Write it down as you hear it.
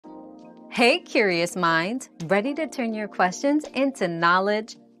Hey, curious minds, ready to turn your questions into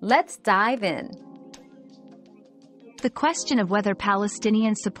knowledge? Let's dive in. The question of whether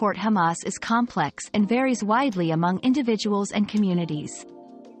Palestinians support Hamas is complex and varies widely among individuals and communities.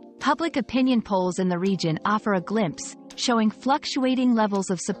 Public opinion polls in the region offer a glimpse, showing fluctuating levels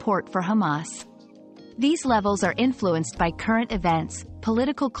of support for Hamas. These levels are influenced by current events,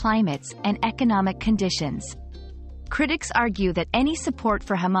 political climates, and economic conditions. Critics argue that any support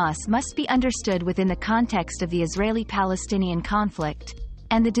for Hamas must be understood within the context of the Israeli-Palestinian conflict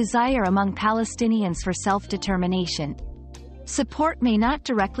and the desire among Palestinians for self-determination. Support may not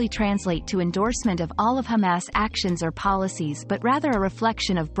directly translate to endorsement of all of Hamas' actions or policies, but rather a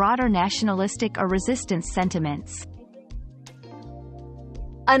reflection of broader nationalistic or resistance sentiments.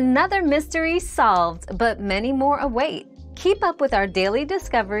 Another mystery solved, but many more await. Keep up with our daily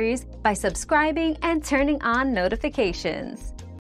discoveries by subscribing and turning on notifications.